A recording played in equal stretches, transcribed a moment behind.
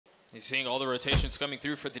You're seeing all the rotations coming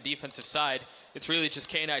through for the defensive side. It's really just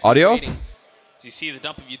K9 audio. Waiting. As you see the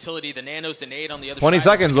dump of utility, the nanos, the nade on the other 20 side.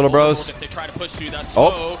 20 seconds, little bros. If they try to push through that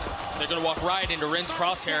smoke, they're going to walk right into Rin's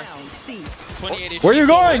crosshair. Where are you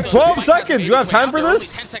going? 12 seconds. You have time for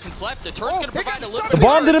this? 10 seconds left. The turret's going to provide a little bit The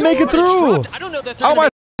bomb didn't make it through. I don't know that Out my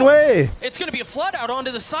way. It's going to be a flood out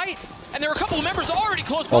onto the site. And there are a couple of members already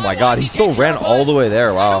close by. Oh my god, he still ran all the way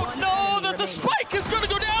there. Wow. I don't know that the spike is going to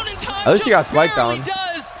go down in time. At least he got spiked down.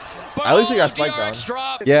 At least he got spiked down.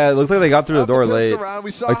 Yeah, it looked like they got through the door late.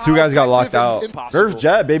 Like 2 guys got locked out. Nerf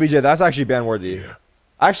Jet, Baby J, that's actually ban worthy.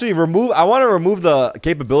 Actually, I want to remove the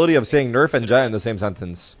capability of saying Nerf and Jet in the same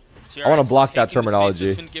sentence. I want to block that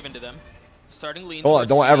terminology. Oh,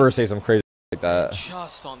 don't ever say some crazy like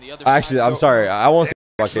that. Actually, I'm sorry. I won't say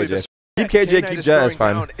about KJ. Keep KJ, keep Jet, it's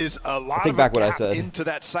fine. I take back what I said. Into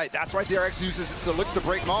that site. That's why DRX uses it to look to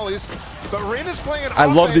break mollies. But Rin is playing an I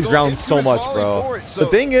love these rounds so much, bro. The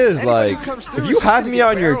thing is, like, if you have me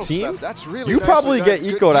on your team, you probably get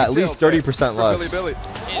ecoed at least 30% less.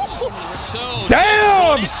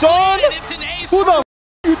 Damn, son! Who the f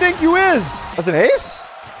you think you is? That's an ace?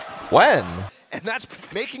 When? And that's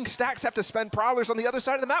making Stacks have to spend prowlers on the other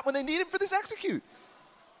side of the map when they need him for this execute.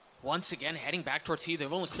 Once again, heading back towards C,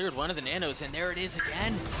 they've only cleared one of the nanos, and there it is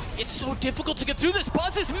again. It's so difficult to get through this.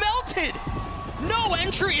 Buzz is melted. No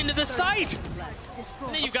entry into the site.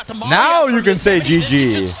 And then you've got the now you can say GG. This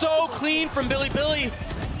is just so clean from BiliBili.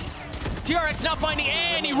 DRX not finding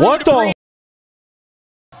any room what to the? breathe.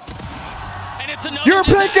 And it's another your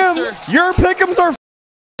disaster. pick'ems. Your pick'ems are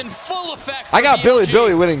in full effect. I got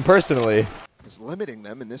BiliBili winning personally. Is limiting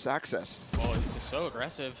them in this access. Oh, he's just so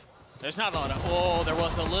aggressive. There's not a lot of. Oh, there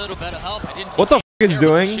was a little bit of help. I didn't see what the f is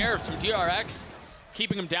doing? Sheriffs from DRX,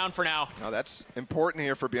 keeping him down for now. Now that's important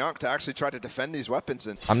here for Bianca to actually try to defend these weapons.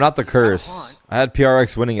 And I'm not the curse. I had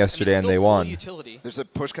PRX winning yesterday and they won. Utility. There's a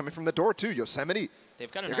push coming from the door too. Yosemite.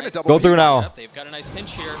 They've got a nice go through now. They've got a nice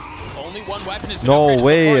pinch here. Only one weapon is no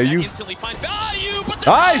way. Are you? Instantly find value, but the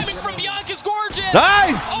nice. timing from Bianca's gorgeous.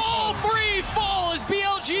 Nice. All free fall as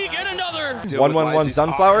BLG get another. 111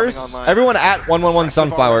 sunflowers. Everyone at 111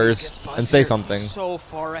 sunflowers and say something. So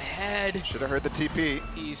far ahead. Should have heard the TP.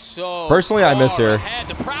 He's so. Personally, I miss here.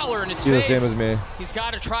 The prowler in his face. The same as me. He's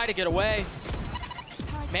got to try to get away.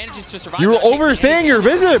 Manages to survive. You were overstaying your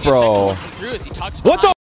visit, bro. What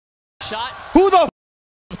the? Shot. Who the?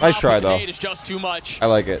 Nice try, though. Is just too much. I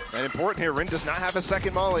like it. And important here, Rin does not have a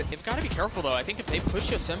second molly. They've got to be careful, though. I think if they push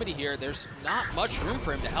Yosemite here, there's not much room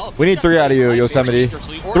for him to help. We need 3 out of you, Yosemite.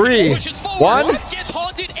 3, 1. Gets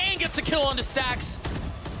haunted and gets a kill onto Stacks.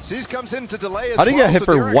 C's comes in to delay as how did he get hit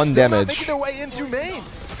for 1 damage? Making their way in through main.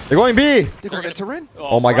 They're going B. They're going into Rin.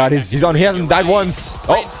 Oh my god, he's on. He hasn't died once.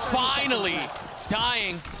 Oh. Finally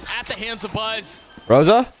dying at the hands of Buzz.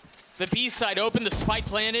 Rosa? The B side open, the spike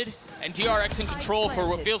planted, and DRX in control for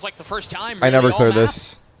what feels like the first time. Really, I never cleared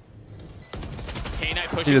this.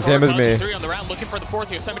 He's the same as me. 3 on the round, looking for the 4th.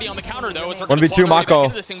 Yosemite on the counter though. 1v2 Mako.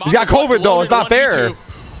 He's got COVID though. It's not fair.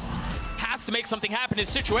 Has to make something happen in a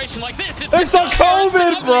situation like this. It's the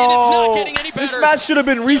COVID, bro. This match should have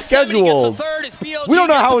been rescheduled. We don't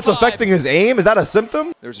know how it's affecting his aim. Is that a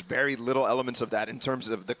symptom? There's very little elements of that in terms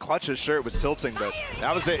of the clutches. Sure, it was tilting, but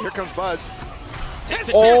that was it. Here comes Buzz.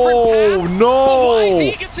 Oh no!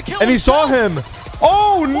 And he saw him.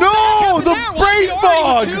 Oh no! The brain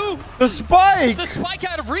fog! The spike! The spike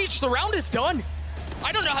out of reach. The round is done.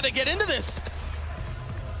 I don't know how they get into this.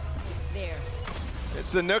 There.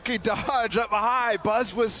 It's a nookie dodge up high.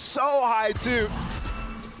 Buzz was so high too.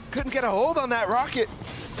 Couldn't get a hold on that rocket.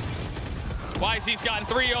 YZ's gotten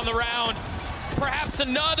 3 on the round. Perhaps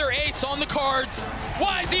another ace on the cards.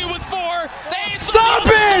 YZ with 4. Stop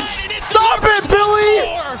it! Stop it, Billy!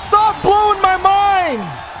 Stop blowing my mind!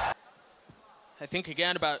 I think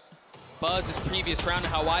again about Buzz's previous round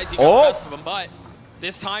and how YZ got the rest of them, but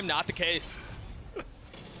this time not the case. I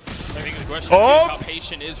think the question is how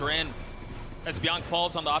patient is Rin. As Bianca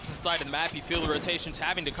falls on the opposite side of the map, you feel the rotations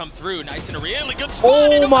having to come through. Knight's in a really good spot.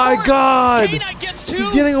 Oh my god!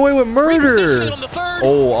 He's getting away with murder!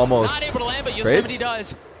 Oh, almost. Not able to land, but Yosemite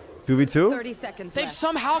does. 2v2? 30 seconds They've left.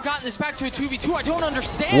 somehow gotten this back to a 2v2. I don't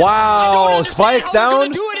understand. Wow, spike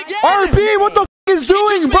down. RB, what the f is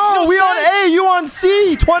doing, bro? We on A, you on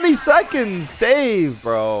C. 20 seconds. Save,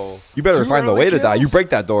 bro. You better find the way to die. You break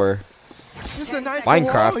that door.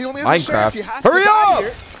 Minecraft. Hurry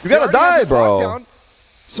up! You gotta die, bro.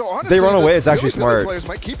 So honestly, they run away. It's actually smart. Players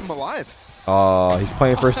might keep him alive. He's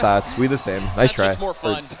playing for stats. We the same. Nice try. More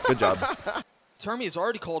fun. Good job. Termi has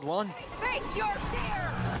already called 1. Face your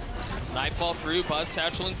fear. Nightfall through. Buzz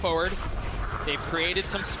satcheling forward. They've created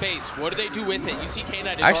some space. What do they do with it? You see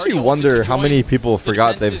K-Knight. I actually wonder how many people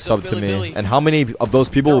forgot they've subbed to me, and how many of those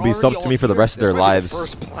people will be subbed to me for the rest of their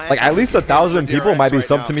lives. Like at least 1,000 people might be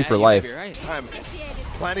subbed to me for life.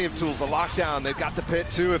 Plenty of tools. The lockdown. They've got the pit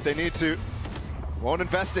too if they need to. Won't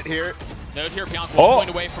invest it here. Note here, Bianca 1 point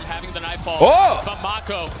away from having the nightfall. But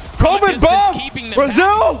Mako, COVID bomb!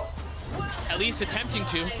 Brazil! At least attempting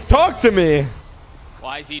to. Talk to me.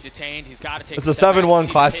 YZ detained. He's got to take. It's a 7-1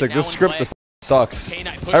 classic. This script sucks.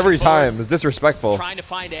 Every time. It's disrespectful. Trying to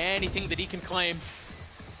find anything that he can claim.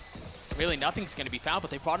 Really, nothing's going to be found,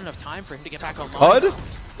 but they brought enough time for him to get back online. HUD?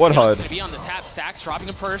 What HUD? He's going to be on the tap. Stacks dropping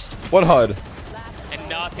him first. What HUD? And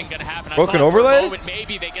nothing going to happen. Broken overlay?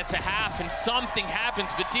 Maybe they get to half and something happens,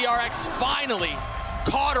 but DRX finally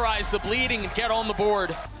cauterize the bleeding and get on the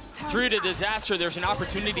board. Through to disaster, there's an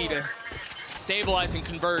opportunity to stabilize and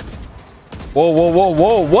convert. Whoa, whoa, whoa,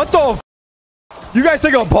 whoa. What the f? You guys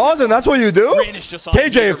take a pause and that's what you do?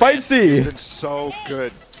 KJ, fight C. It's been so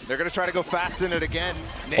good. They're going to try to go fast in it again.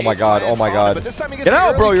 Oh my god, oh my god. But this time he gets get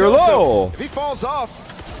out, bro, you're low. If he falls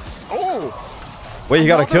off. Oh. Wait, you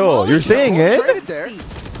got a kill. You're staying in?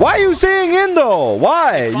 Why are you staying in though?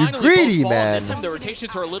 Why? You greedy, man. This time the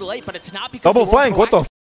rotations are a little late, but it's not because double flank, what the f?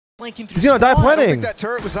 He's gonna die planning. I don't think that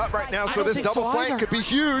turret was up right now, so this double flank could be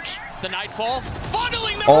huge. The nightfall.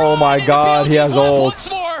 Oh my god, he has ult.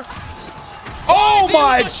 Oh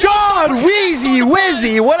my god, Wheezy,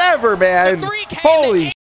 Wizzy, whatever, man.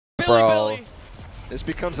 Holy bro. This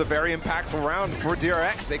becomes a very impactful round for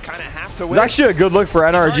DRX. They kind of have to win. It's actually a good look for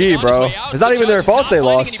NRG, bro. It's not even their fault they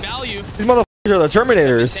lost. These motherfuckers are the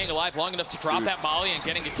Terminators. Staying alive long enough to drop that molly and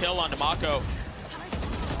getting a kill onto Mako.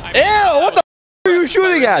 Ew, what the f are you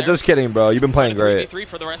shooting at? Just kidding, bro. You've been playing great. 3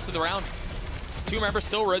 for the rest of the round. 2 members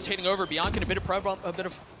still rotating over. Bianca in a bit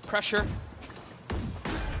of pressure.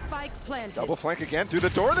 Double flank again through the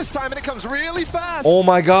door this time, and it comes really fast. Oh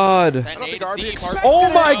my god. I don't think RB expected oh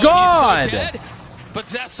my it. god. But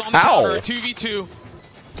Zest on the counter, 2v2.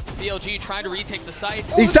 BLG trying to retake the site.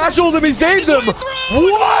 He satcheled him, he saved him. What?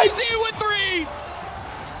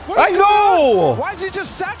 I know. Why is he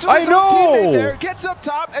just satchel his own teammate there, gets up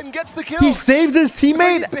top and gets the kill? He saved his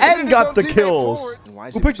teammate and got the kills.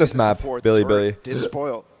 Who picked this map? BiliBili. Did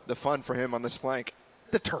spoil the fun for him on this flank.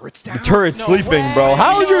 The turret's down. The turret's sleeping, bro.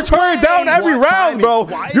 How is your turret down every round, bro?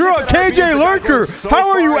 You're a KJ lurker. How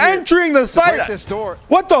are you entering the site?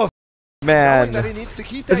 What the f, man?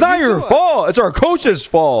 It's not your fault. It's our coach's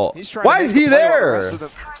fault. Why is he there?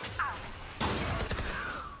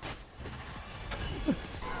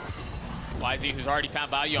 YZ, who's already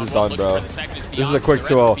found value this is on done, bro. This is a quick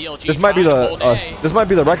 2-0. This might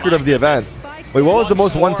be the record of the event. Wait, what was the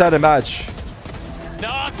most one-sided match?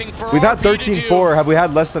 We've had 13-4. Have we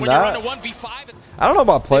had less than that? I don't know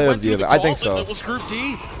about play of the event. I think so.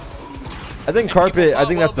 I think carpet. I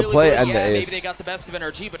think that's the play and the ace. Maybe they got the best of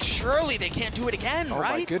NRG, but surely they can't do it again,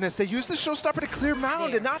 right? Oh my goodness! They used the showstopper to clear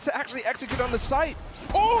mound and not to actually execute on the site.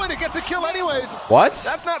 Oh, and it gets a kill anyways. What?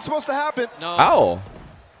 That's not supposed to happen. No. How?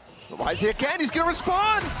 Why is he again? He's gonna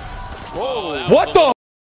respond. Whoa! What the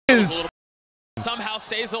is? Somehow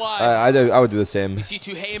stays alive. I would do the same. We see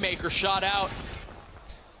 2 haymakers shot out.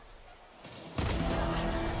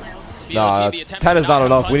 Nah, 10 is not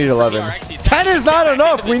enough. We need 11. 10 is not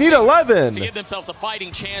enough. We need 11. To give themselves a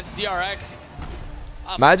fighting chance, DRX.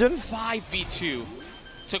 Imagine 5v2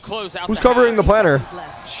 to close out. Who's covering the planner?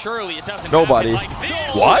 Surely it doesn't. Nobody. Happen like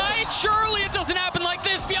this. What? Surely it doesn't happen like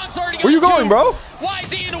this. Bianca's already. Where you going, bro?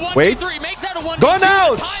 YZ into 1v3. Wait. Make that a 1v2. Gun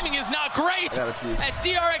out. The timing is not great. As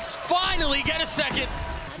DRX finally get a second.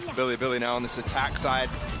 BiliBili now on this attack side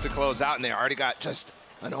to close out, and they already got just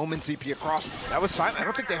an Omen TP across. That was silent. I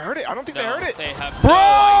don't think they heard it. I don't think they heard it. They have bro!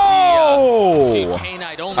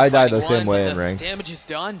 I died the same way in ranked. Damage is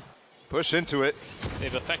done. Push into it.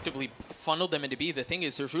 They've effectively funneled them into B. The thing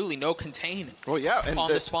is, there's really no contain. Well, yeah, and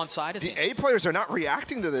on the spawn side of the things. A players are not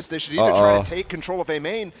reacting to this. They should either try to take control of A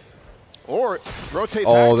main or rotate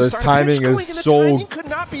back. Oh, this timing is so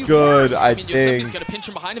good. I think. Yosemite's gonna pinch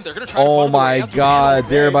him behind him. They're gonna try oh to my god,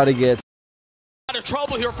 they're about to get. Out of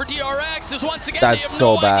trouble here for DRX. Is once again that's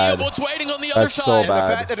so bad. What's waiting on the other side. So bad. And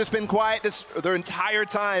the fact that it's been quiet their entire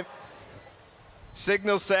time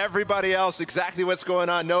signals to everybody else exactly what's going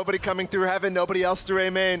on. Nobody coming through heaven. Nobody else through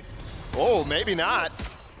A main. Oh, maybe not.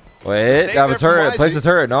 Wait, they have a turret. Place the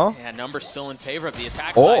turret, no? Yeah, numbers still in favor of the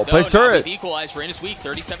attack side. Oh, place turret. Equalizer in his weak,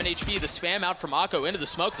 37 HP. The spam out from Mako into the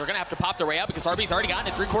smokes. They're going to have to pop their way out because RB's already gotten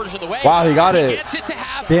it 3/4 of the way. Wow, he got it. Gets it to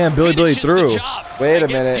half. Damn, BiliBili threw. Wait a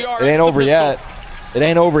minute. It ain't over yet. It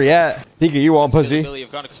ain't over yet. Pika, you want pussy? BiliBili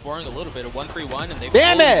have gone exploring a little bit of 1-3-1, and they've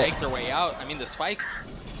make their way out. I mean, the spike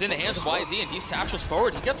It's in the hands of YZ, and he satchels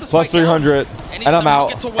forward. He gets this plus 300, and I'm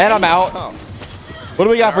out. And I'm out. Oh. What do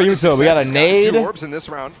we got for you, Phil? We got a nade. 2 orbs in this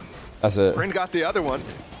round. That's it. Rin got the other one.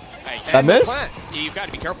 Hey, that miss? You've got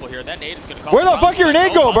to be careful here. That nade is going to cost. Where the fuck your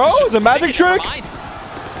nade go, bro? Is it a magic trick?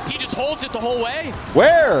 He just holds it the whole way.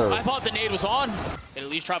 Where? I thought the nade was on. It at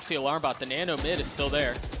least drops the alarm about the nano mid is still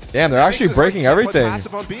there. Damn, they're actually breaking everything.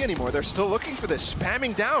 Passive on B anymore. They're still looking for this,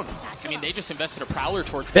 spamming down. I mean, they just invested a prowler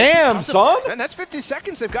towards. Damn, son. And that's 50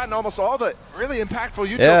 seconds. They've gotten almost all the really impactful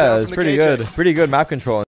util. Yeah, it's pretty good. Pretty good map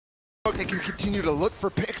control. They can continue to look for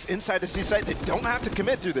picks inside the C site. They don't have to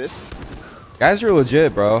commit through this. Guys are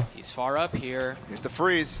legit, bro. He's far up here. Here's the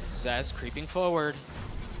freeze. Zez creeping forward.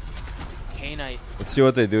 K-Knight. Let's see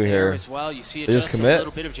what they do here. As well. You see it they just commit. A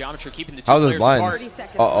little bit of geometry keeping the two How's his players apart.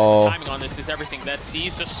 blinds? Uh-oh. Timing on this is everything. That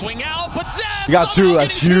C's to swing out, but Zez! You got 2.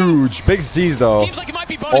 That's huge. Big C's, though. Seems like it might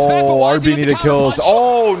be bonus back, but RB needed kills.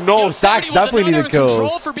 Oh, no. Stacks definitely needed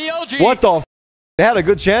kills. What the f? They had a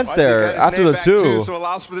good chance there after the 2. So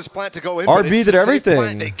allows for this plant to go in, RB did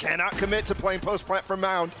everything. They cannot commit to playing post plant from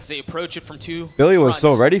Mound. They approach it from 2. Billy was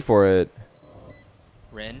so ready for it.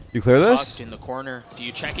 Rin. You clear this? In the corner. Do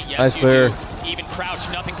you check it? Yes, nice you clear. do. Even crouch,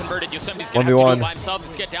 nothing converted. Yosemite's going to have to do it by himself.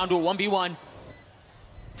 Let's get down to a 1v1.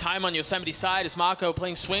 Time on Yosemite's side is Mako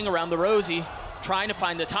playing swing around the Rosie, trying to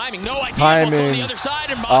find the timing. No idea what's on the other side,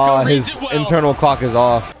 and Mako reads his it well. internal clock is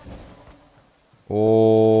off.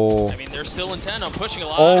 Oh. I mean, they're still intent on pushing a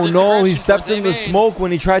lot. Oh no, he stepped in the smoke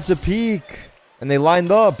when he tried to peek, and they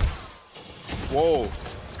lined up. Whoa.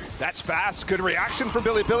 That's fast. Good reaction from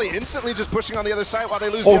BiliBili. Instantly just pushing on the other side while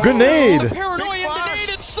they lose. Oh, good nade. The paranoia in the nade.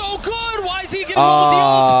 It's so good. Why is he getting all with the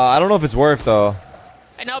ult? I don't know if it's worth, though.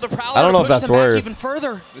 And now the Prowler I don't know if that's worth. even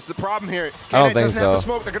further. This is the problem here. I don't think so. Have the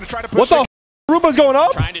smoke. They're going to try to push. What the f? Ruba's going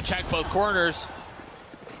up? Trying to check both corners.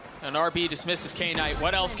 And RB dismisses K-Knight.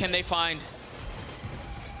 What else can they find?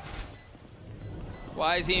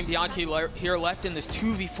 YZ and Bianchi here left in this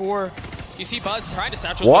 2v4. You see Buzz trying to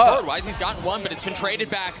satchel forward. YZ's gotten 1, but it's been traded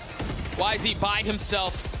back. YZ by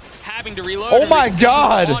himself, having to reload. Oh my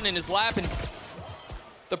God! On in his lap, and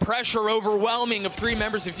the pressure overwhelming of 3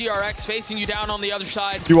 members of DRX facing you down on the other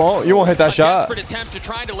side. You won't hit that shot. Desperate attempt to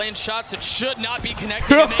trying to land shots that should not be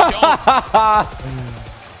connected, and they don't.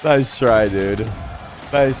 Nice try, dude.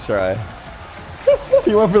 Nice try.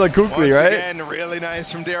 You went for the Kukli, right? Again, really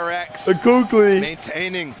nice from DRX. The Kukli.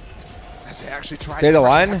 Maintaining. As they actually try Say to the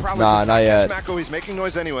line? Nah, not yet. Mako, he's making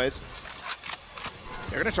noise anyways.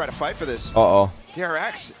 They're going to try to fight for this. Uh-oh.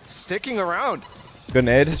 DRX sticking around. Good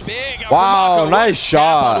nade. Big wow, nice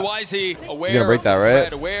shot. He's gonna break that,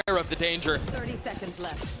 right? Aware of the danger. 30 seconds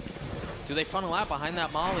left. Do they funnel out behind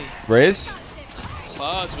that molly? Raise.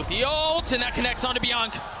 Buzz with the ult, and that connects onto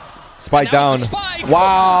Bianca. Spike down.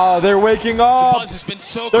 Wow, they're waking up. Buzz has been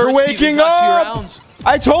so they're waking up.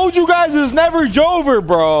 I told you guys it's never Jover,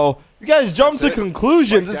 bro. You guys jumped to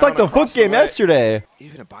conclusions. It's like the foot game yesterday.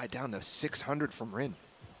 Even a buy down to 600 from Rin.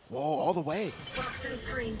 Whoa, all the way.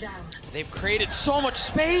 They've created so much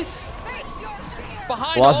space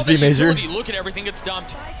behind Philosophy all the major. utility. Look at everything that's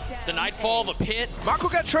dumped. The Nightfall, the pit. Mako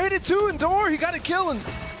got traded too in door. He got a kill, and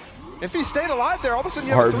if he stayed alive there, all of a sudden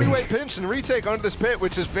you have a 3-way pinch and retake under this pit,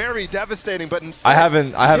 which is very devastating. But instead, I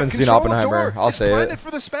haven't seen Oppenheimer. I'll say it.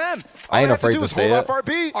 For the spam. I ain't afraid to say it.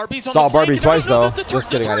 RB's on saw the Barbie twice no, though. Just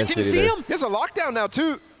kidding, I didn't see it either. He has a lockdown now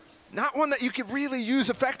too. Not one that you could really use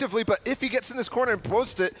effectively, but if he gets in this corner and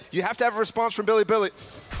posts it, you have to have a response from BiliBili.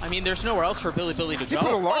 I mean, there's nowhere else for BiliBili to go.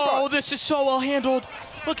 Oh, this is so well handled.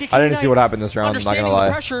 Look at I didn't see what happened this round, I'm not gonna lie.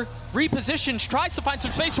 The pressure, repositions, tries to find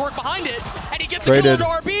some space to work behind it, and he gets a kill into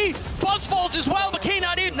RB. Buzz falls as well, but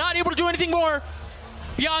K-Knight not able to do anything more.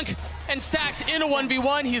 Bianc and Stacks in a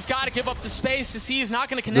 1v1. He's got to give up the space to see he's not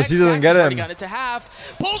going to connect. This doesn't get him. Got it to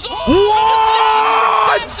half. Pulls off.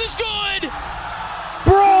 What? Stacks is good.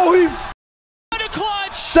 Bro, he what a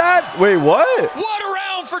clutch. Sat. Wait, what? What a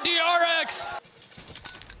round for DRX.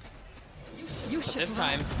 This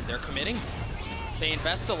time, they're committing. They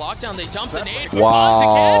invest the lockdown. They dump the nade.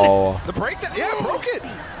 Wow. The breakdown. Yeah, broke it.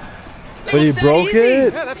 But he broke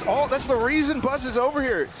it? Yeah, that's all. That's the reason Buzz is over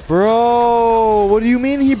here. Bro, what do you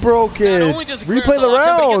mean he broke it? Replay the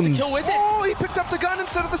rounds. Oh, he picked up the gun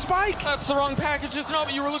instead of the spike. That's the wrong package. That's not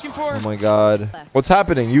what you were looking for. Oh my God. What's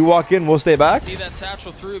happening? You walk in, we'll stay back? See that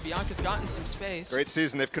satchel through. Bianca's gotten some space. Great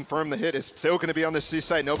season. They've confirmed the hit is still going to be on the C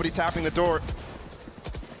site. Nobody tapping the door.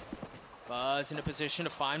 Buzz in a position to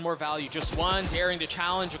find more value. Just one, daring to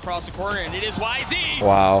challenge across the corner, and it is YZ.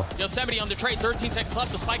 Wow. Yosemite on the trade, 13 seconds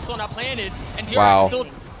left. The spike's still not planted, and DRX still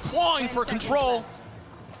clawing for control.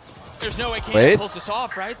 There's no way Kanan pulls this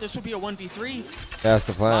off, right? This would be a 1v3. That's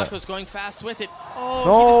the plan. Mako's going fast with it. Oh,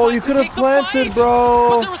 no, you could have planted,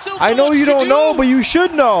 bro. I know you don't know, but you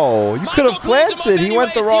should know. You could have planted. He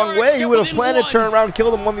went the wrong way. He would have planted, turned around,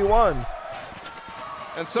 killed him 1v1.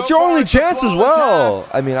 It's your only chance as well.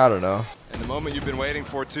 I mean, I don't know. And the moment you've been waiting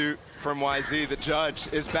for from YZ, the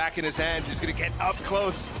judge is back in his hands. He's going to get up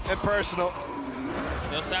close and personal.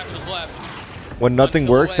 No satchels left. When nothing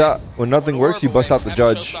works you bust out the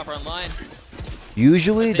judge.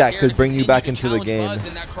 Usually that could bring you back into the game.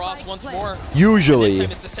 Usually. This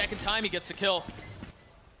time it's the second time he gets a kill.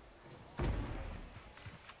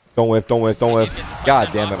 Don't whiff, don't whiff, don't whiff. God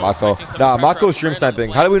damn it, Mako. Nah, Mako's stream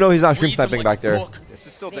sniping. How do we know he's not stream sniping back there? This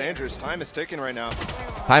is still dangerous. Time is ticking right now.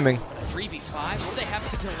 Timing. 3v5. Will they have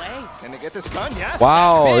to delay? Can they get this gun? Yes.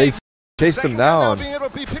 Wow, they chased him down.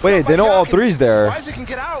 Wait, they know all three's there. YZ can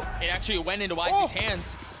get out. It actually went into YZ's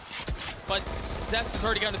hands. But Zest has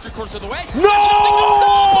already gotten to 3/4 of the way. No!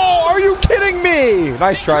 Are you kidding me?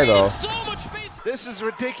 Nice try, though. This is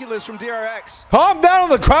ridiculous from DRX. Calm down on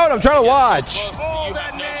the crowd. I'm trying to watch. Oh,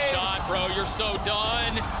 that no shot, bro. You're so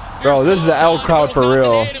done. Bro, this is an L crowd for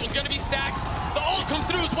real. It was going to be stacks. The ult comes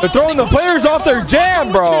through as well. They're throwing the players off their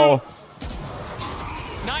jam, bro.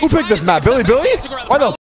 Who picked this map? BiliBili? Why the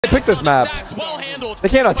f they pick this map? They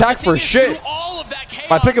can't attack for shit.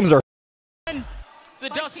 My pick'ems are. The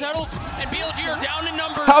dust settles, and BLG are down in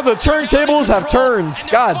numbers. How the turntables have turns.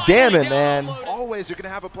 God damn it, man. Always you're going to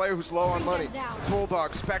have a player who's low on money.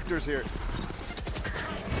 Bulldog, Spectres here.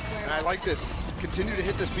 And I like this. Continue to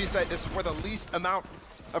hit this B site. This is where the least amount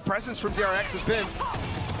of presence from DRX has been.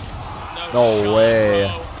 No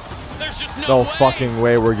way. No fucking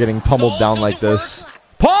way we're getting pummeled down like this.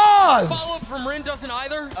 Pause!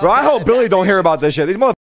 Bro, I hope Billy don't hear about this shit. These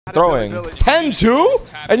motherfuckers throwing 10-2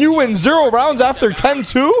 and you win 0 rounds after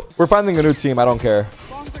 10-2. We're finding a new team. I don't care.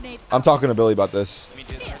 I'm talking to Billy about this.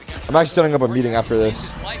 I'm actually setting up a meeting after this.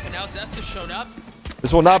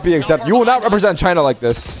 This will not be accepted. You will not represent China like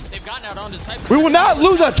this. We will not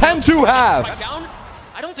lose a 10-2 half.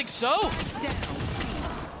 I don't think so.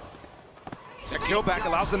 That kill back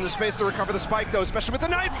allows them the space to recover the spike, though, especially with the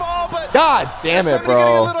nightfall. But God damn it,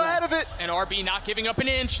 bro. And RB not giving up an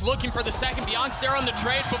inch, looking for the second. Beyond Sarah on the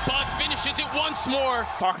trade, but Buzz finishes it once more.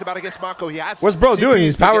 Talking about against Mako, he has. What's bro doing?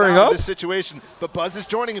 He's powering up. This situation, but Buzz is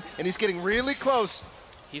joining him, and he's getting really close.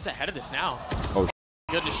 He's ahead of this now. Oh.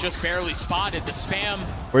 Goodness, just barely spotted the spam.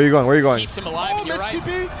 Where are you going? Where are you going? Keeps him alive. And you're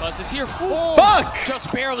right. Buzz is here. Oh. Fuck!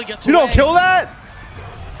 Just barely gets away. You don't kill that?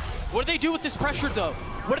 What do they do with this pressure, though?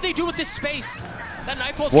 What do they do with this space? That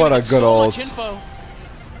nightfall's what a good so ult.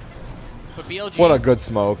 But BLG, what a good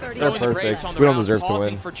smoke. They're perfect. We don't deserve to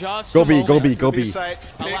win. Go B, go B, go B.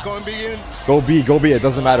 Go B, go B. It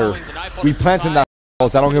doesn't matter. We planted that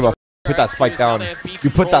ult. I don't give a f. Put that spike down.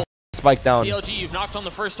 You put that spike down. BLG, you've knocked on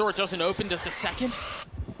the first door. It doesn't open. Does the second?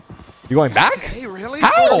 You going back? Hey, really?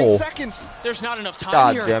 How? There's not enough time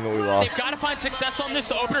God here. Damn it, we lost. They've got to find success on this.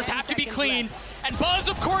 The openers have to be clean. And Buzz,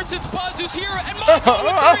 of course, it's Buzz who's here. And Mako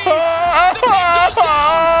with 3. The pick goes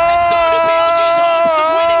down. And so do BLG's hopes of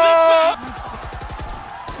winning this map.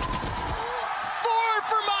 4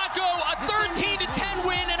 for Mako. A 13-10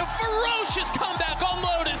 win and a ferocious comeback on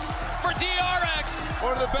Lotus for DRX.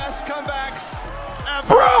 One of the best comebacks ever.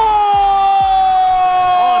 Bro!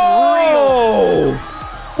 Unreal.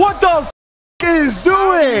 What the f is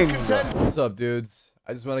doing? What's up, dudes?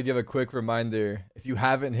 I just want to give a quick reminder. If you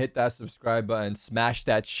haven't hit that subscribe button, smash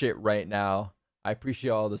that shit right now. I appreciate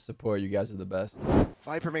all the support. You guys are the best.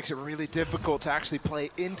 Viper makes it really difficult to actually play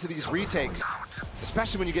into these retakes,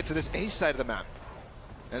 especially when you get to this A side of the map.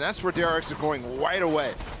 And that's where DRX is going right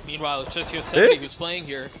away. Meanwhile, it's just Yosemite who's playing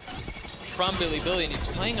here from BiliBili, and he's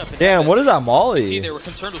playing up in damn, what is that molly? See, they were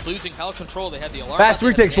concerned with losing hell control. They had the alarm. Fast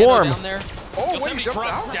retake swarm. Oh, Yosemite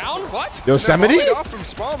drops down? What? Yosemite?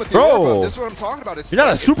 Bro, this is what I'm talking about. It's you're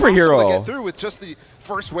not a superhero. To get through with just the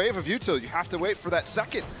first wave of util. You have to wait for that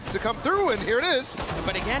second to come through, and here it is.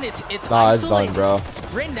 But again, it's nah, it's done, bro.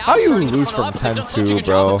 How you lose from 10-2,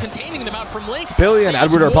 bro? Billy and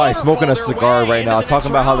Edward are probably smoking a cigar right now, talking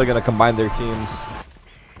about how they're gonna combine their teams.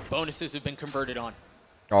 Bonuses have been converted on.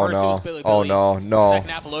 Oh no, oh no, no.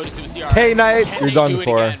 K-Knight, you're done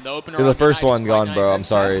for. You're the first one gone, bro. I'm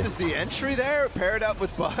sorry. This is the entry there, paired up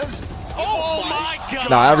with Buzz. Oh my god!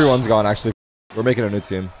 Nah, everyone's gone, actually. We're making a new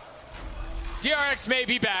team. DRX may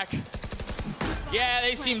be back. Yeah,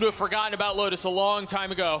 they seem to have forgotten about Lotus a long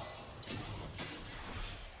time ago.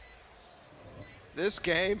 This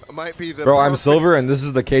game might be the bro, I'm silver, and this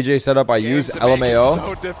is the KJ setup I use, LMAO.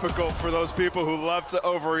 So difficult for those people who love to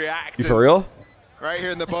overreact. You for real? Right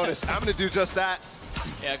here in the bonus. I'm going to do just that.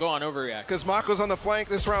 Yeah, go on, overreact. Because Mako's on the flank,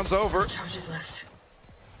 this round's over.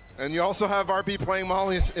 And you also have RB playing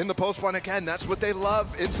mollies in the post line again. That's what they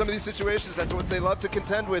love in some of these situations. That's what they love to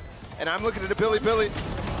contend with. And I'm looking at a BiliBili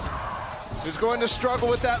who's going to struggle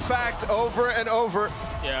with that fact over and over.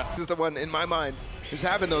 Yeah. This is the one in my mind who's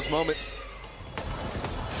having those moments.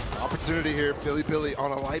 Opportunity here, BiliBili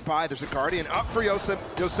on a light buy. There's a Guardian up for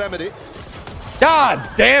Yosemite. God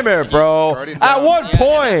damn it, bro. At what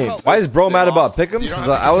point? Why is bro mad about pick'ems? Because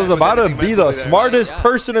I was about to be the smartest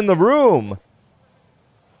person in the room.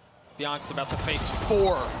 Bianca's about to face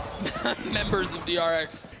 4 members of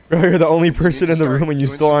DRX. Bro, you're the only person in the room and you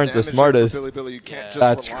still aren't the smartest.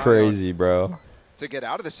 That's crazy, bro. To get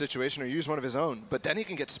out of this situation or use one of his own, but then he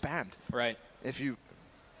can get spammed. Right. If you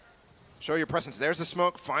show your presence. There's the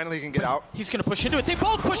smoke. Finally he can get out. He's going to push into it. They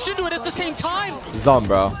both pushed into it at the same time. He's dumb,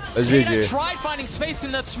 bro. That's GG. Tried finding space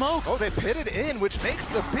in that smoke. Oh, they pitted in, which makes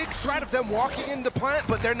the big threat of them walking into plant,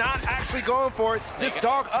 but they're not actually going for it. This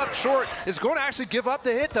dog up short is going to actually give up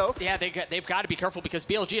the hit, though. Yeah, they've got to be careful because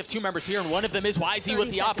BLG have 2 members here, and one of them is YZ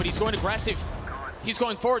with the op, but he's going aggressive. He's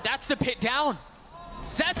going forward. That's the pit down.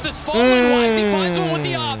 Zesta's falling. YZ finds one with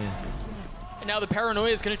the op. And now the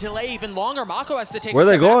paranoia is going to delay even longer. Mako has to take Where are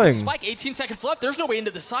they going? Spike, 18 seconds left. There's no way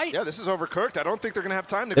into the site. Yeah, this is overcooked. I don't think they're going to have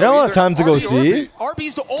time to go. They don't have time to go see.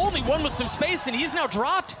 RB's the only one with some space, and he's now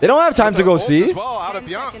dropped. They don't have time to go see. As well, out of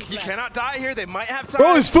Bianca. He cannot die here. They might have time.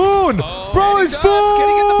 Bro, his phone! Bro, his phone!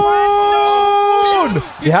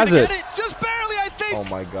 He has it. Just barely, I think. Oh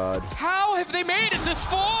my god. How have they made it this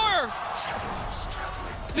far?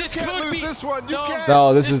 This could be this one.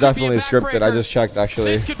 No, this is definitely scripted. I just checked,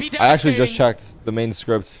 actually. I actually just checked the main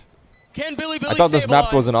script. Can BiliBili I thought this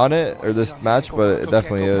map wasn't on it, or this match, but it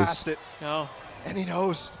definitely is. No. And he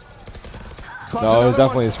knows. No, it's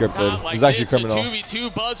definitely scripted. It's actually criminal.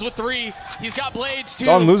 2v2, Buzz with 3. He's got blades too. It's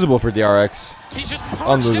unlosable for DRX. He's just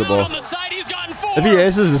unlosable. On the side. He's gotten 4. If he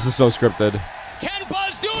aces, this is so scripted. Can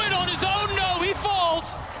Buzz do it on his own? No, he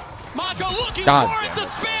falls. Mako looking God for it. The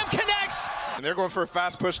spam connects. And they're going for a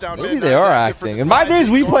fast push down. Maybe they are acting. In my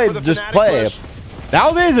days, we played just play.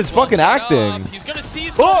 Nowadays, it's fucking acting. He's gonna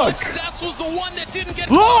see look! Zest was the one that didn't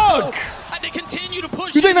get look! And they continue to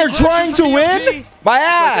push. You think they're trying to win? My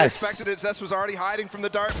ass! Expected it. Zest was already hiding from the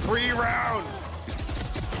dart pre-round.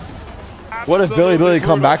 What if BiliBili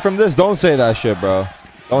come back from this? Don't say that shit, bro.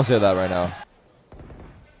 Don't say that right now.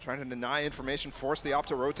 Trying to deny information, force the op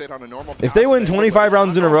to rotate on a normal pass. If they win 25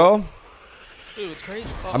 rounds in a row, dude, it's crazy.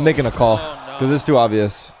 I'm making a call because it's too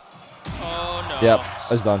obvious. Oh no. Yep,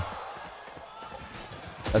 it's done.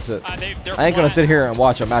 That's it. I ain't gonna sit here and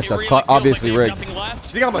watch a match that's obviously rigged. You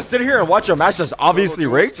think I'm gonna sit here and watch a match that's obviously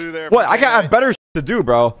rigged? What? I have better shit to do,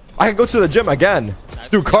 bro. I can go to the gym again,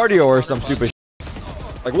 do cardio or some stupid shit.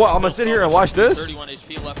 Like what? I'm gonna sit here and watch this? 31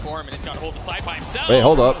 HP left for him, and he's got to hold the side by himself. Wait,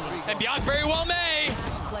 hold up. And Bianca very well may.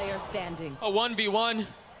 Player standing. A 1v1.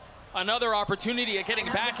 Another opportunity at getting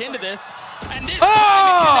back into this. And this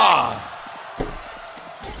time it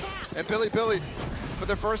connects. And BiliBili, for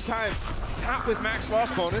the first time, not with max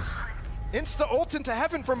loss bonus. Insta ult into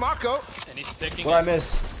heaven for Mako. And he's sticking. What I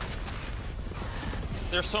miss?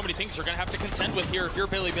 There's so many things you're going to have to contend with here if you're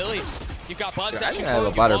BiliBili. You've got Buzz dashing I have a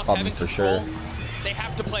ladder problem for sure. They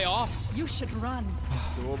have to play off. You should run.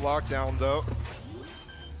 Dual lockdown, though.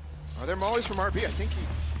 Are there mollies from RB? I think he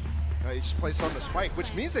just placed on the spike,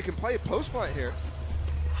 which means they can play post-plant here.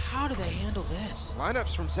 How do they handle this?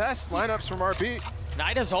 Lineups from Zest, lineups from RB.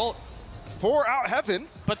 Nida's ult. 4 out heaven.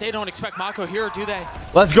 But they don't expect Mako here, do they?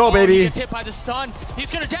 Let's go, baby. He gets hit by the stun.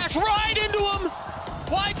 He's going to dash right into him.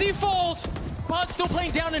 YZ falls. Buzz still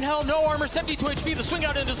playing down in hell. No armor, 72 HP. The swing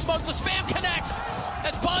out into smoke. The spam connects.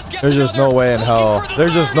 As Buzz gets There's just no way in hell.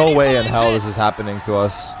 There's just no way in hell this is happening to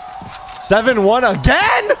us. 7-1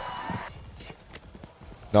 again?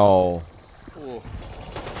 No. Ooh.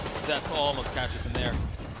 Zest almost catches him there.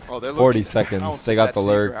 Oh, they're 40 seconds. They got the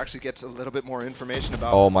lurk. Actually gets a little bit more information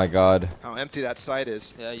about oh my god. how empty that site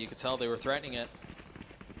is. Yeah, you could tell they were threatening it.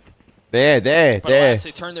 There. But alas,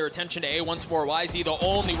 they turned their attention to A once more. YZ, the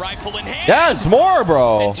only rifle in hand. Yes, more,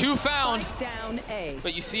 bro. And 2 found. Down A.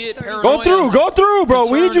 But you see it. Go through,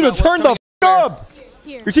 bro. We need you to turn the f up.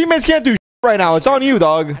 Your teammates can't do right now. It's on you,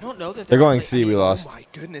 dog. I don't know that they're going C. We lost. Oh my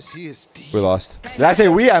goodness, he is deep. We lost. Did I say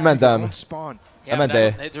we? I meant them. Spawn. Yeah, I meant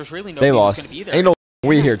they. There's really no they lost. lost. Be there. Ain't no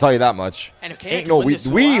we here. Tell you that much. And if ain't no we.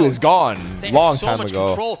 We is gone long time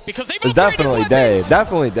ago. It's definitely they.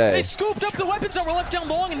 Definitely they. They scooped up the weapons that were left down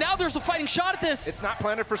long, and now there's a fighting shot at this. It's not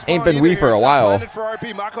planted for spawn. Ain't been we for a while. Planted for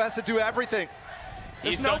RB. Mako has to do everything.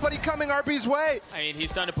 There's nobody coming RB's way. I mean,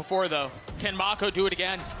 he's done it before, though. Can Mako do it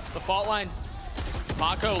again? The fault line.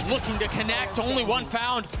 Mako looking to connect. Only one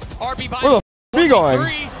found. RB by. Where the f we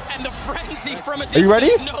going? And the frenzy from a Are you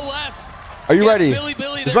ready? No less. Are you ready?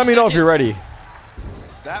 BiliBili, just let me know if you're ready.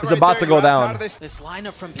 It's about to go down. This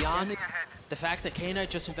lineup from beyond, the fact that K-Knight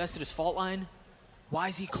just invested his fault line,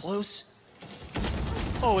 YZ close.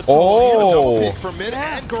 Oh, it's so from mid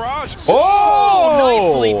and garage.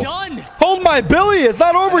 Oh, nicely done. Hold my Billy. It's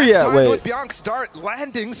not over yet. Wait. With Bianca's dart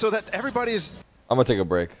landing so that everybody's. I'm gonna take a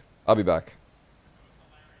break. I'll be back.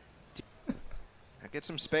 Get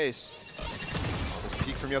some space. This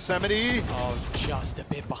peek from Yosemite. Oh, just a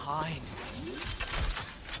bit behind.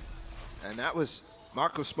 And that was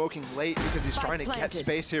Marco smoking late because he's trying to get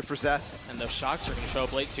space here for Zest. And those shocks are going to show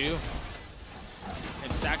up late too.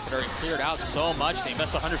 And Sax had already cleared out so much. They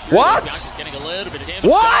invest 100 fury. What? Bianca's getting a little bit of damage.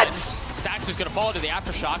 What? Sax is going to fall into the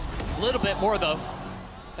aftershock. A little bit more though.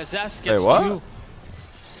 As Zest gets what?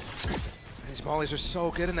 These mollies are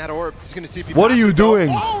so good in that orb. He's going to TP. What are you doing?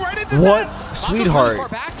 Oh, right into what, Zest. sweetheart? Far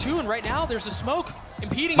back too, and right now there's a smoke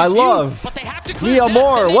impeding my his love. view, but they have to clear Mia Zest,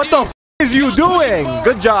 Moore, what the f is you doing?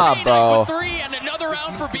 Good job, bro. 3 and another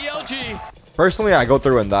round for BLG. Personally, I go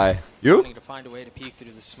through and die. You? To find a way to peek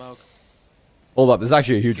through the smoke. Hold up, this is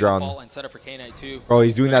actually a huge round. Set up for K-Knight too. Bro,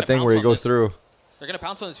 he's doing that thing where he goes through. They're going to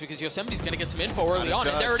pounce on this because Yosemite's going to get some info early on.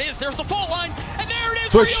 And there it is. There's the fault line. And there it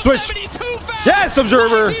is. Switch. Too fast. Yes,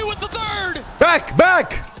 Observer. With the third. Back.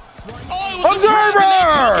 Oh,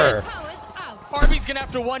 Observer. RB's going to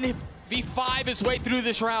have to 1v5 his way through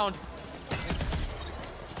this round.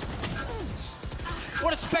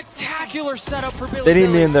 What a spectacular setup for BiliBili. They need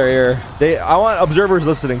me in their ear. I want observers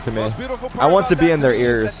listening to me. I want to be in their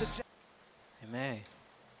ears. They may.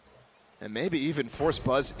 And maybe even force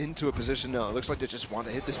Buzz into a position. No, it looks like they just want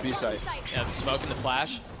to hit this B site. Yeah, the smoke and the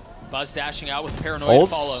flash. Buzz dashing out with paranoia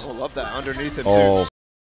follow. Oh, love that underneath him too.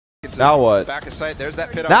 Into now what? Back of sight. There's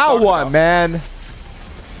that pit. Now what, man?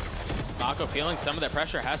 Mako feeling some of that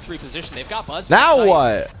pressure, has to reposition. They've got Buzz. Now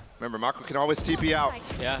what? Remember, Mako can always TP out.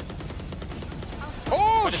 Yeah.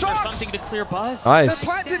 Oh, but is there something to clear Buzz? Nice. The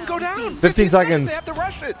plant didn't go down. 15 seconds. They have to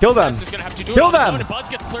rush it. Kill them. Kill them. And Buzz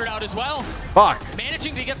gets cleared out as well. Fuck.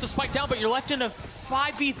 Managing to get the spike down, but you're left in a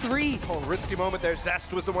 5v3. Oh, risky moment there.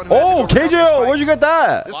 Zest was the one who Oh, KJO, where'd you get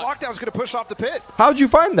that? This lockdown's going to push off the pit. How'd you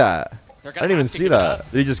find that? I didn't even see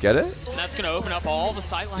that. Did he just get it? And that's going to open up all the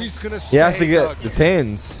sight lines. He's going to He has to get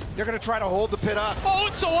detains. They're going to try to hold the pit up. Oh,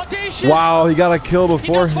 it's so audacious. Wow, he got a kill beforehand.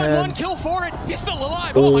 He does find one kill for it. He's still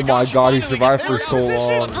alive. Oh my god, he survived for so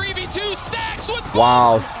long. 3v2 Stacks with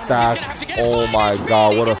wow, Stacks. Oh my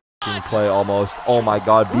god, what a f***ing play almost. Oh my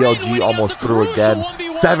god, BLG almost threw again.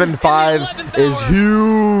 7-5 is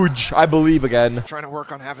huge. I believe again. Trying to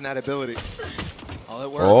work on having that ability. Oh,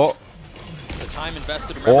 it worked. Oh. The time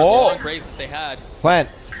invested, remember the long break that they had. Plant.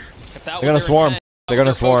 If that They're going to swarm. They're going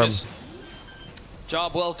to swarm.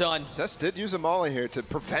 Job well done. Zest did use a molly here to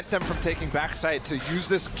prevent them from taking backside, to use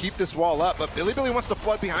this, keep this wall up, but BiliBili wants to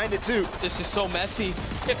flood behind it too. This is so messy.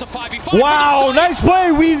 It's a 5v5. Wow, nice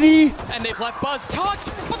play, Wheezy. And they've left Buzz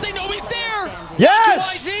tucked, but they know he's there.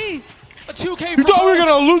 Yes. A 2K. You thought we were going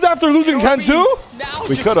to lose after losing 10-2?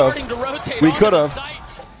 We could have. We could have.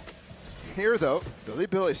 Here, though,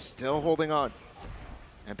 BiliBili still holding on.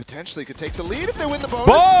 And potentially could take the lead if they win the bonus.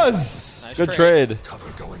 Buzz! Nice good trade. Cover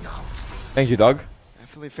going out. Thank you, Doug.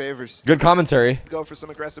 Definitely favors. Good commentary. Go for some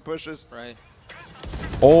aggressive pushes. Right.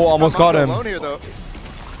 Oh, almost got him. Alone here, though.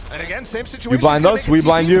 And again, same situation. You blind us, we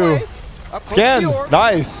blind you. Scan.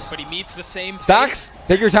 Nice. But he meets the same Stacks,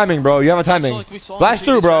 take your timing, bro. You have a timing. Flash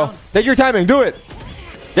through, bro. Take your timing. Do it.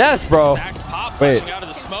 Yes, bro. Stacks pop, flashing out of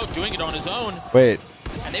the smoke, doing it on his own. Wait.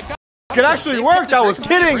 And they've got it could actually work. That was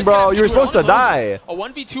kidding, bro. You were supposed to die. A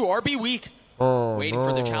 1v2 RB weak. Waiting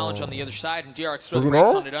for the challenge on the other side, and DRX throws the brakes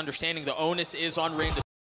on it, understanding the onus is on Rain.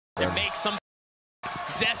 It makes some.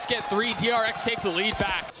 Zest get 3, DRX take the lead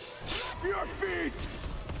back.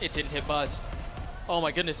 It didn't hit Buzz. Oh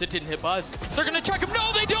my goodness, it didn't hit Buzz. They're gonna check him.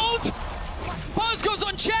 No, they don't. Buzz goes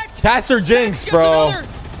unchecked. Caster Jinx, bro.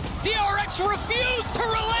 DRX refused to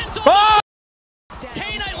relent on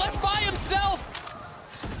K-Knight left by himself.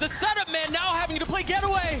 The setup man now having to play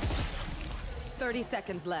getaway. 30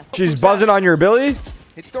 seconds left. She's buzzing on your Billy?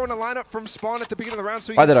 He's throwing a lineup from spawn at the beginning of the round,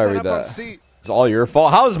 so you Why can did I set read up on that? C. It's all your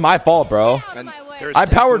fault. How is my fault, bro? I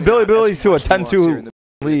powered BiliBili to a 10-2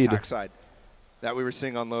 lead. Side that we were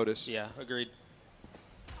seeing on Lotus. Yeah, agreed.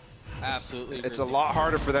 Absolutely. It's a lot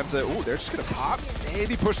harder for them to. Ooh, they're just gonna pop.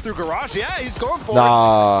 Maybe push through garage. Yeah, he's going for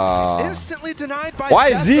it. He's instantly denied by.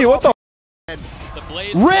 YZ, what the?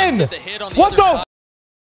 Rin! What the?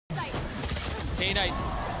 K-Knight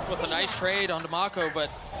with a nice trade onto Mako, but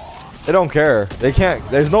they don't care. They can't.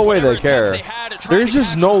 There's no way they care. There's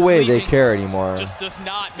just no way they care anymore. Just does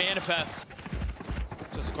not manifest.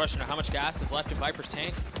 Just a question of how much gas is left in Viper's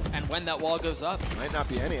tank and when that wall goes up. Might not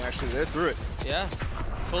be any, actually. They're through it. Yeah.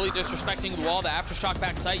 Fully disrespecting the wall, the aftershock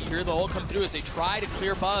back sight. You hear the ult come through as they try to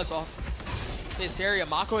clear Buzz off this area.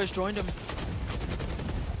 Mako has joined him.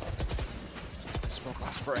 Smoke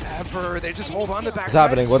lasts forever. They just hold on to back. What's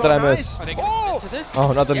happening? What did I miss?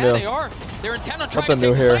 Oh, nothing new. They are. They're intent on trying Nothing to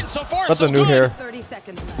new take here. the site so far. Nothing new here. 30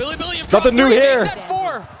 seconds. BiliBili Nothing new here.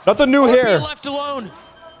 Nothing new here. Left alone.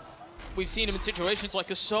 We've seen him in situations like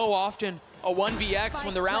this so often. A 1vx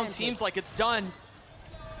when the round seems like it's done.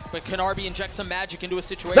 But can RB inject some magic into a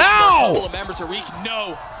situation where a couple of members are weak?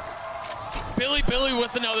 No. BiliBili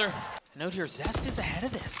with another. Note here, Zest is ahead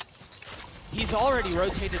of this. He's already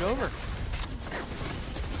rotated over.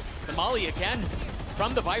 The Molly again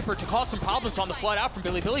from the Viper to cause some problems on the flood out from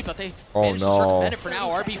BiliBili, but they managed to circumvent it for now.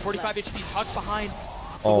 RB 45 HP tucked behind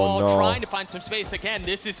the wall, trying to find some space. Again,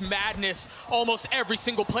 this is madness. Almost every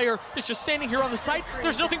single player is just standing here on the site.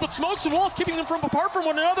 There's nothing but smokes and walls keeping them apart from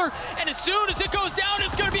one another. And as soon as it goes down,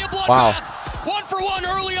 it's going to be a bloodbath. 1 for 1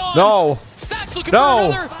 early on. No. Saks looking for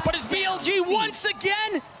another, but it's BLG once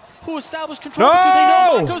again who established control. Do they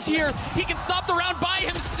know Mako's here? He can stop the round by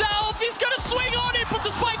himself. He's going to swing on it, but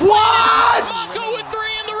the spike. What? Mako with 3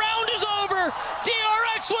 and the round is over.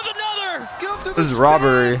 DRX with another. This is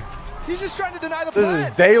robbery. He's just trying to deny the This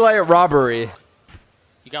is daylight robbery.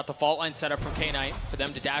 You got the fault line set up from K-Knight for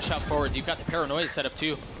them to dash out forward. You've got the paranoia set up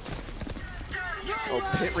too. Oh,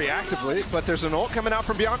 hit reactively, but there's an ult coming out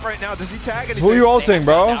from Bianca right now. Does he tag anything? Who are you ulting,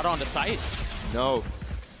 bro? Out on the site. No.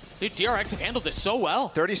 Dude, DRX have handled this so well.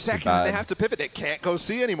 30 seconds and they have to pivot. They can't go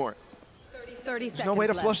C anymore. 30 seconds. There's no way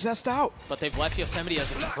to flush Zest out. But they've left Yosemite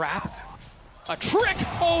as a trap. A trick!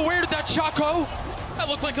 Oh, where did that shot go? That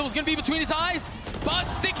looked like it was going to be between his eyes. Buzz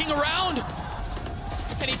sticking around.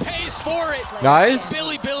 And he pays for it. Nice.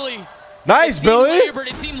 BiliBili. Nice, Billy.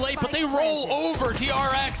 It seemed late, but they roll over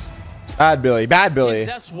DRX. Bad Billy. Bad Billy.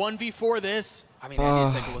 Zest 1v4 this. I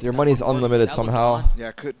mean, your money's unlimited somehow.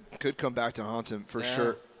 Yeah, could come back to haunt him for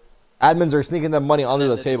sure. Admins are sneaking that money under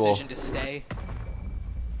the table. Decision to stay.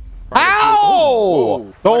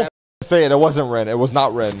 Ow! Don't say it. It wasn't Ren. It was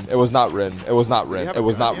not Ren. It was not Ren. It was not Ren. It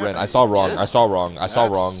was not Ren. I saw wrong. I saw wrong. I saw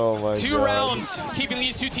wrong. Oh my 2 God. rounds keeping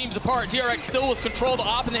these 2 teams apart. DRX still with control. The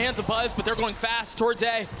op in the hands of Buzz, but they're going fast towards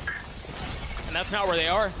A. And that's not where they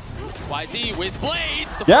are. YZ with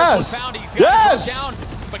blades. The first one found. He's got down.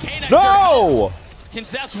 But No! Can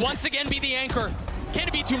Zest once again be the anchor? Can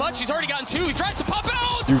it be too much? He's already gotten 2. He tries to pop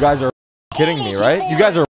out. You guys are kidding me, right? You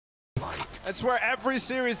guys are. I swear every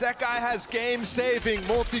series that guy has game-saving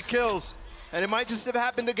multi-kills. And it might just have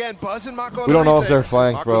happened again. Buzz and Mako. We don't know if they're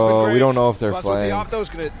flanked, bro. We don't know if they're Buzz flanked. with the op, though, is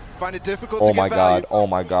going to find it difficult Oh to my get God. value. Oh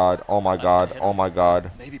my God. Oh my God. Oh my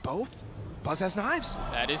God. Maybe both? Buzz has knives.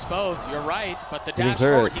 That is both. You're right. But the can dash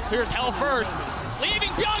clear forward, it. he clears hell first. Leaving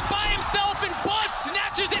Byung by himself, and Buzz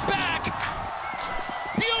snatches it back.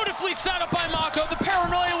 Beautifully set up by Mako. The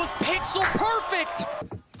paranoia was pixel perfect.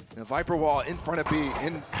 The Viper wall in front of B,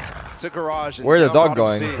 into garage. And Where's the dog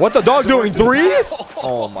going? What the dog doing? 3?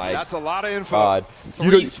 Oh my That's a lot of info. God.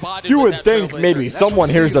 Spotted You with would that think Trailblazer. maybe someone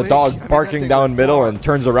hears the dog barking down middle and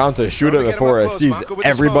turns around to shoot it before it sees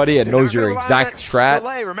everybody and knows your exact strat.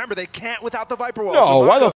 Remember, they can't without the Viper wall. No,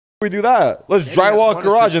 why the f we do that? Let's drywall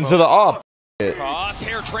garage into the op.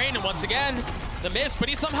 Crosshair train, and once again, the miss, but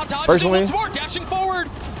he somehow dodged Personally, it once more, dashing forward,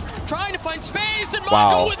 trying to find space, and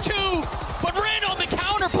Mako with 2. But Rin on the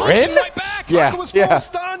counter, punching right back. Yeah, Mako was full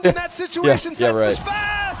stunned in that situation. Yeah, right.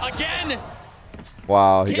 Fast. Again.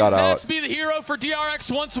 Wow, he got out. Zest be the hero for DRX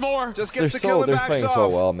once more. Just gets the kill and they're backs playing off. so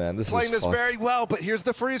well, man. This playing is this very well, but here's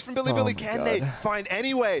the freeze from BiliBili. Can they find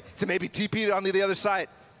any way to maybe TP it on the other side?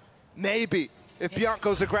 Maybe. If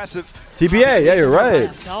Bianco's aggressive. TPA, yeah, you're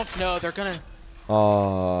right. No, they're going to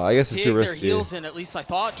I guess it's too risky. their heels in, at least I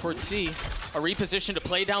thought, towards C. A reposition to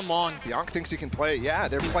play down long. Bianca thinks he can play. Yeah,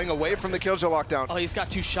 they're playing away from the Killjoy lockdown. Oh, he's got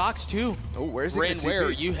 2 shocks, too. Oh, where's he Rin, TP? where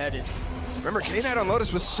are you headed? Remember, K-Knight on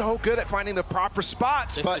Lotus was so good at finding the proper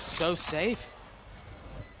spots. This is so safe.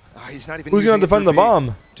 He's not even Who's going to defend the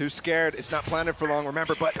bomb? Too scared. It's not planted for long,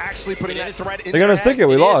 remember, but actually putting that threat in They're going to stick it.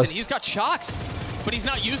 We lost. He's got shocks, but he's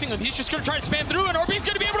not using them. He's just going to try to spam through, and RB's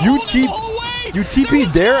going to be able to hold it the whole way. You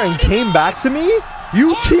TP'd there and came back to me?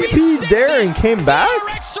 You TP'd there and came back?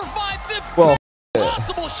 DRX survived the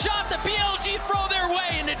possible shot that BLG throw their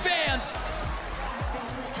way in advance.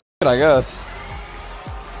 I guess.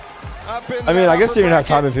 I mean, I guess you didn't have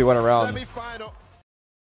time if he went around.